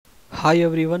Hi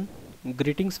everyone,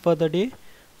 greetings for the day.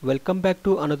 Welcome back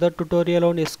to another tutorial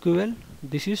on SQL.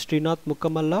 This is Srinath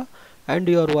Mukamalla and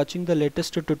you are watching the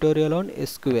latest tutorial on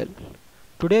SQL.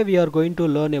 Today we are going to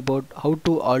learn about how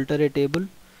to alter a table,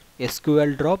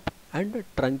 SQL drop and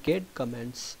truncate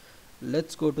commands.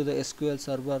 Let's go to the SQL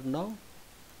server now.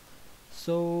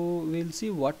 So we'll see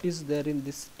what is there in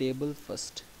this table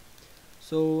first.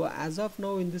 So as of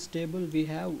now in this table we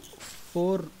have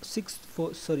six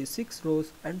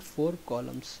rows and 4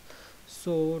 columns.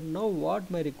 So now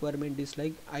what my requirement is,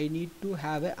 like I need to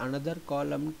have another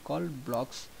column called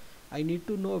blocks. I need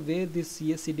to know where this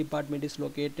CSC department is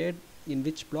located, in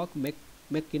which block, mech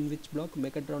in which block,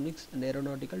 mechatronics and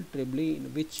aeronautical triply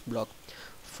in which block.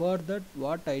 For that,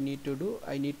 what I need to do,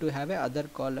 I need to have a other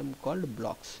column called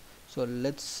blocks. So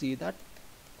let's see that.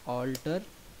 Alter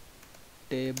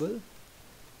table,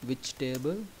 which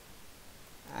table,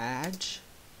 add,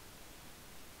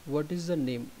 what is the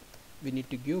name, we need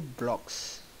to give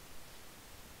blocks,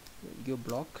 give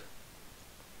block,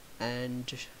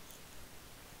 and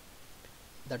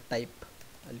the type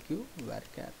I'll give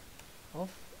varchar of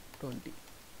 20.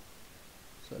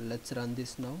 So let's run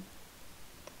this now.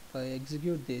 If I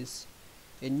execute this,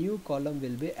 a new column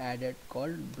will be added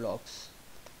called blocks.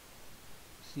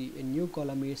 See, a new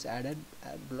column is added,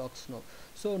 blocks now.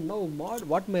 So now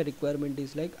what my requirement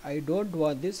is, like I don't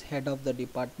want this head of the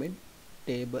department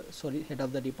table, head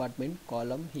of the department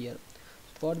column here.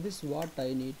 For this, what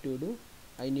I need to do,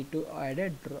 I need to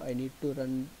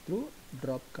run through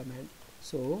drop command.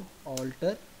 So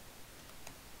alter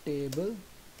table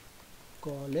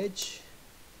college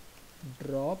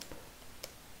drop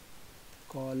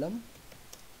column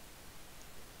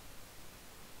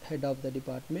head of the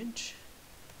department.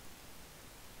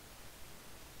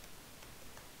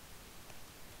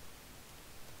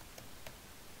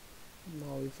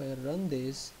 Now if I run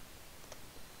this,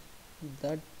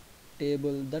 that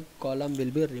table, that column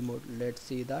will be removed. Let's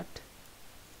see that.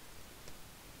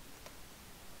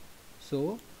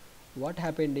 So what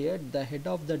happened here, the head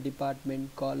of the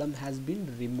department column has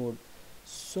been removed.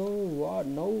 So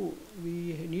now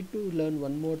we need to learn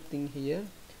one more thing here.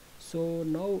 So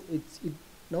now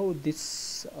now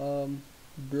this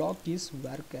block is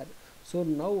varchar. So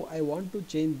now I want to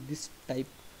change this type,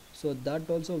 so that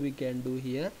also we can do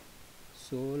here.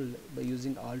 So by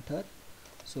using alter,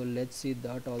 so let's see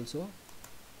that also.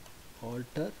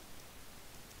 Alter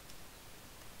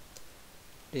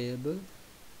table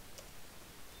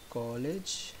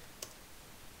college,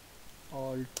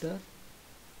 alter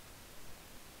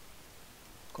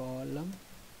column,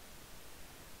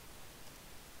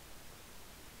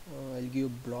 I'll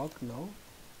give block now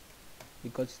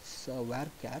because it's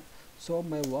varchar. So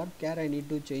my varchar I need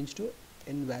to change to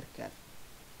nvarchar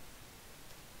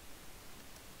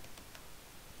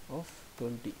of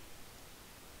 20.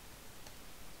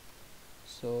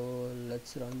 So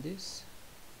let's run this.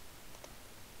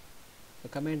 The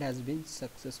command has been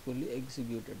successfully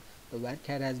executed. The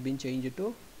varchar has been changed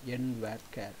to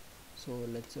nvarchar. So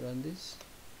let's run this.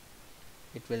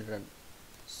 It will run.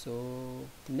 So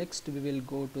next we will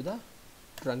go to the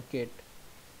truncate.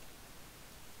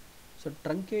 So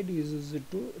truncate is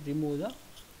used to remove the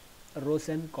rows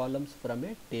and columns from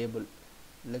a table.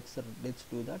 Let's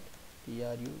do that.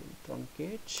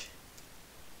 Truncate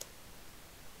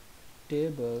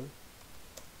table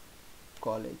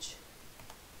college.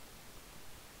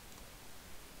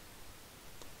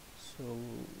 So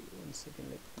 1 second,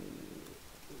 let me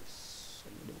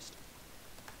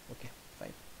okay,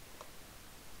 fine.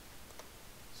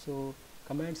 So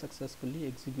command successfully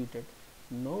executed.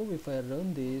 Now if I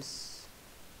run this,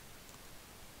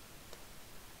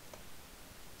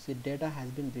 see, data has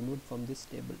been removed from this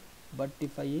table, but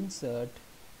if I insert,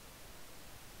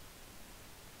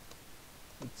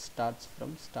 it starts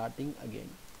from starting again.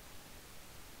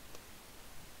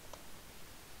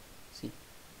 See,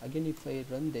 again if I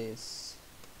run this,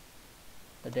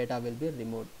 the data will be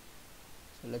removed.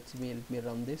 So let me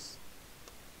run this.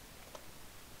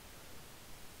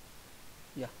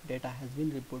 Yeah, data has been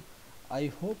removed.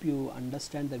 I hope you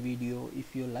understand the video.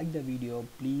 If you like the video,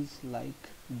 please like,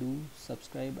 do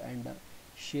subscribe and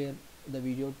share the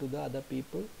video to the other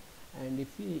people. And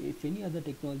if any other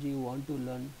technology you want to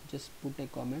learn, just put a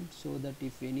comment so that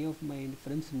if any of my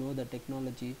friends know the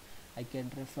technology, I can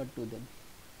refer to them.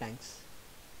 Thanks.